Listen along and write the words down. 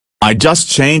I just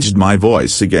changed my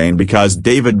voice again because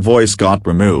David voice got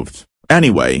removed.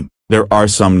 Anyway, there are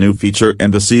some new feature in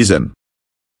the season.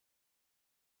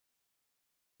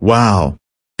 Wow.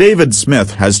 David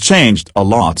Smith has changed a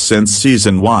lot since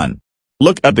season 1.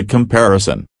 Look at the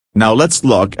comparison. Now let's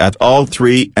look at all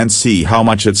 3 and see how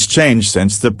much it's changed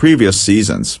since the previous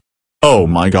seasons. Oh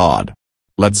my god.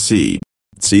 Let's see.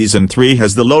 Season 3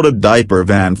 has the loaded diaper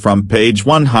van from page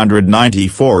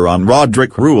 194 on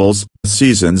Roderick Rules.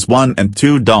 Seasons 1 and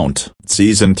 2 don't.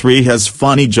 Season 3 has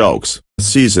funny jokes.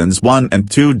 Seasons 1 and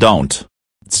 2 don't.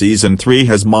 Season 3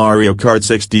 has Mario Kart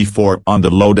 64 on the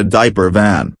loaded diaper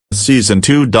van. Season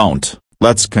 2 don't.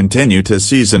 Let's continue to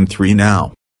Season 3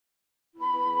 now.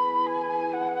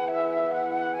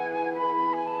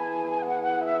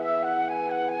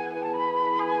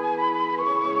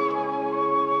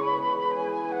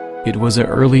 It was an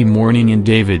early morning in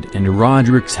David and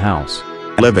Roderick's house.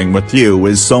 Living with you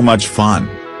is so much fun.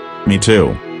 Me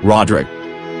too, Roderick.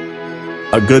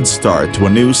 A good start to a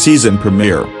new season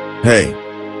premiere. Hey,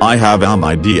 I have an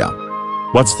idea.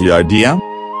 What's the idea?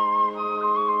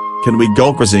 Can we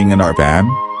go cruising in our van?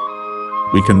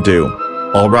 We can do.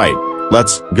 Alright,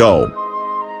 let's go.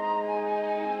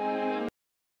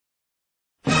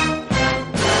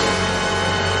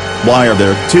 Why are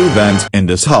there 2 vans in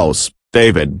this house,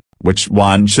 David? Which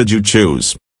one should you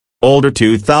choose? Older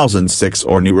 2006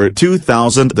 or newer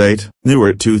 2008?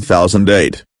 Newer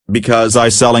 2008, because I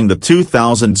selling the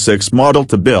 2006 model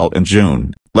to build in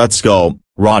June. Let's go,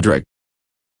 Roderick.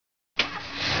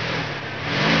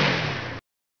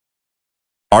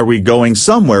 Are we going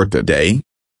somewhere today?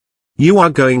 You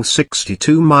are going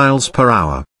 62 miles per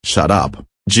hour. Shut up,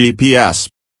 GPS.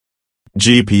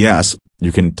 GPS,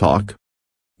 you can talk?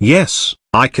 Yes,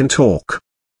 I can talk.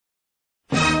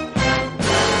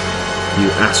 You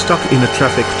are stuck in a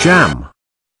traffic jam.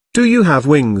 Do you have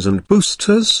wings and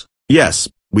boosters? Yes,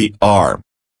 we are.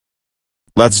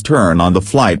 Let's turn on the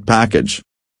flight package.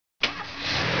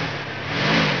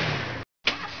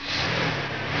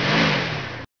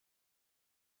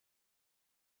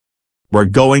 We're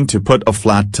going to put a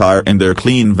flat tire in their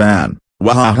clean van.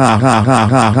 The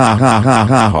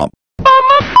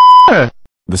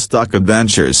Stuck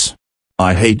Adventures.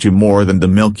 I hate you more than the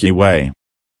Milky Way.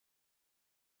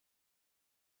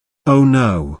 Oh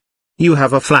no. You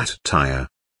have a flat tire.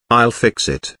 I'll fix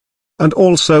it. And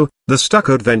also, the Stuck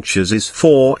Adventures is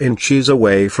 4 inches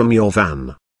away from your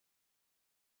van.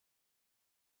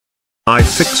 I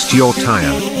fixed your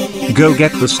tire. Go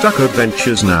get the Stuck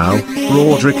Adventures now,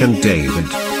 Roderick and David.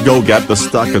 Go get the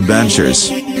Stuck Adventures.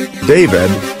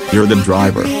 David, you're the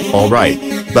driver. Alright,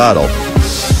 battle.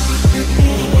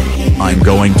 I'm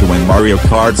going to win Mario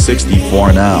Kart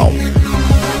 64 now.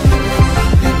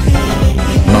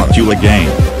 Not you again.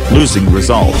 Losing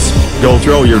results. Go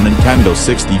throw your Nintendo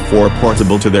 64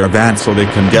 portable to their van so they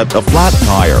can get a flat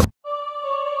tire.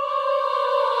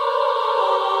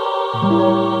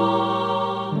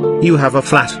 You have a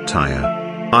flat tire.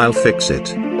 I'll fix it.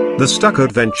 The Stuck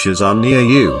Adventures are near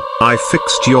you. I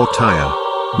fixed your tire.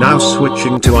 Now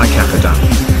switching to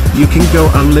Ikapada. You can go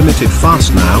unlimited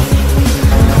fast now.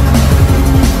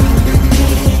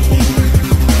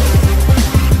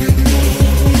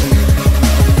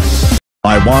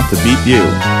 I want to beat you.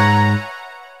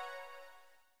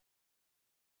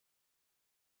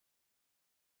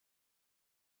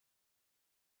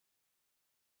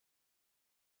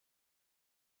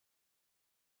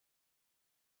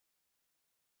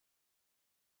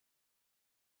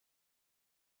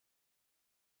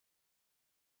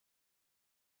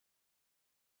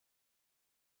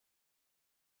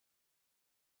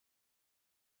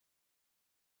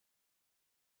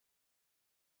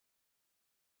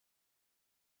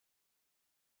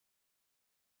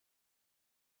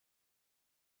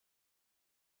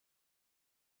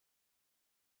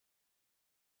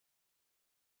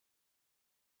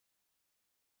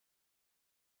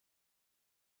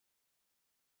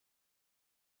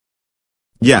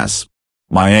 Yes.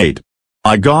 My 8.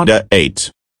 I got a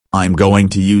 8. I'm going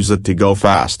to use it to go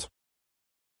fast.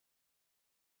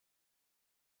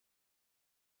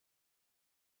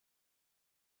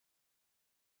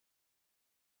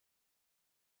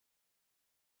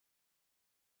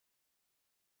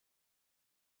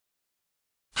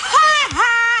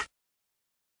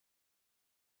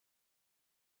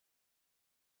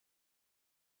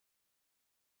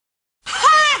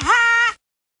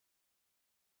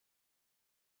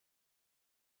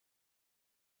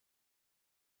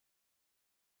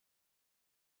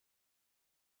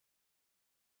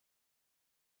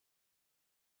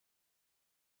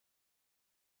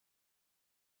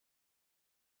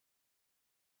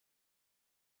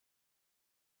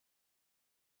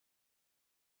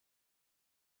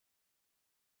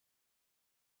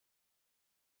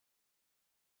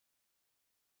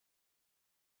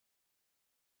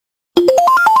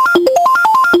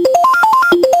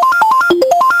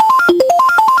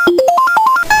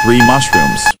 3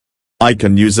 mushrooms. I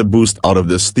can use a boost out of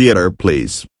this theater,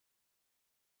 please.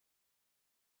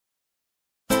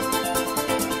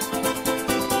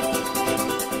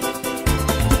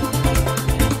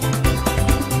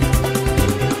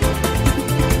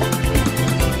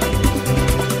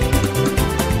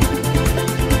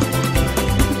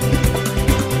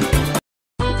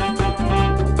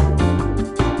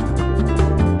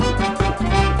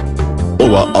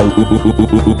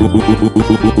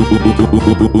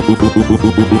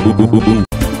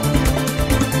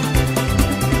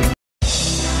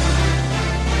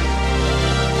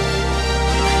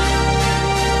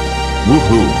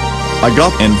 Woohoo! I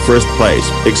got in first place.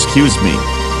 Excuse me.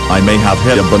 I may have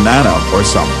hit a banana or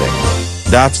something.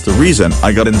 That's the reason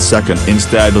I got in second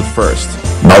instead of first.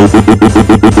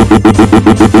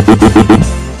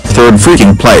 Third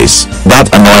freaking place. That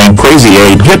annoying crazy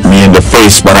ape hit me in the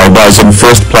face when I was in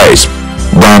first place.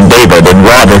 Then David and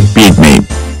Roderick beat me.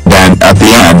 Then at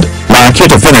the end,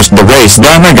 Makita finished the race,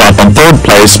 then I got in third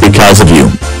place because of you.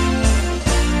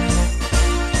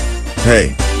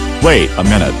 Hey. Wait a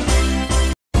minute.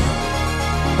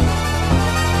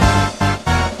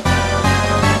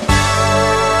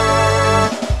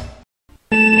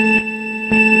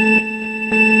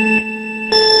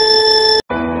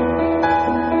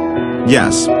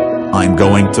 Yes. I'm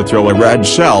going to throw a red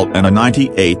shell and a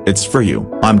 98. It's for you.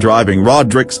 I'm driving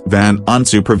Roderick's van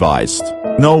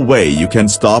unsupervised. No way you can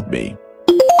stop me.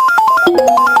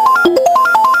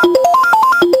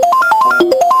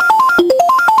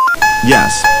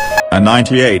 Yes. A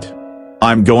 98.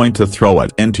 I'm going to throw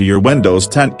it into your Windows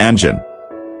 10 engine.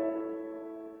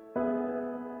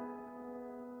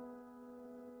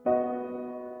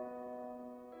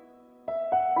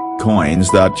 Coins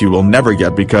that you will never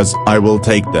get because I will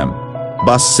take them.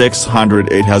 Bus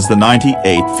 608 has the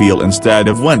 98 feel instead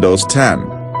of Windows 10.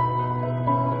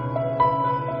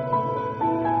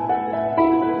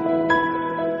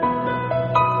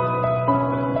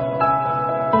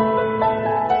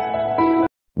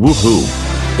 Woohoo!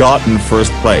 Got in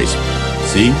first place.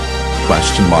 See?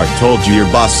 Question mark told you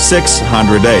your Bus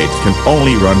 608 can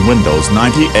only run Windows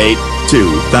 98,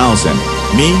 2000,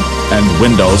 Me, and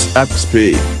Windows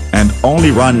XP. And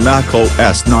only run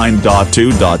macOS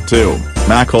 9.2.2,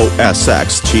 macOS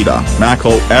X Cheetah,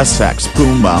 macOS X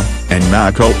Puma, and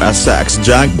macOS X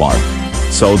Jaguar.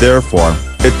 So therefore,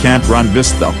 it can't run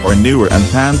Vista or newer and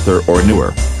Panther or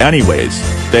newer. Anyways,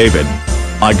 David,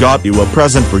 I got you a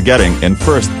present for getting in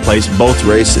first place both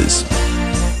races.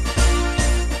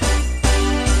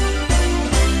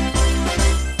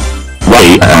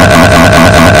 Wait,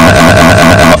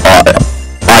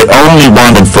 I only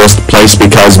wanted first place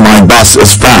because my bus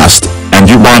is fast, and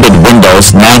you wanted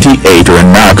Windows 98 or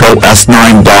macOS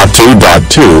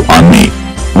 9.2.2 on me.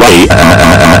 Wait.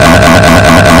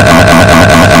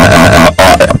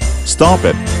 Stop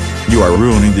it. You are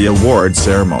ruining the award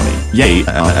ceremony. Yay.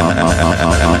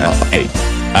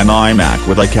 An iMac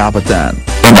with a Capitan.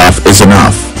 Enough is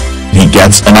enough. He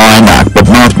gets an iMac but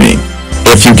not me.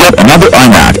 If you get another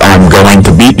iMac, I'm going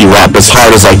to beat you up as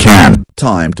hard as I can.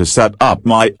 Time to set up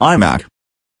my iMac.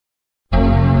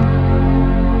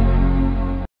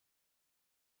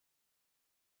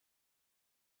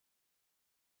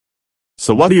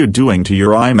 So what are you doing to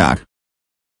your iMac?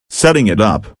 Setting it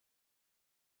up.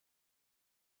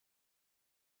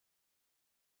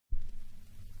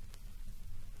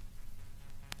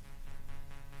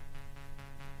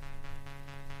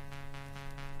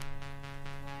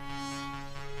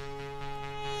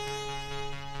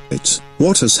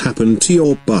 What has happened to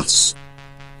your bus?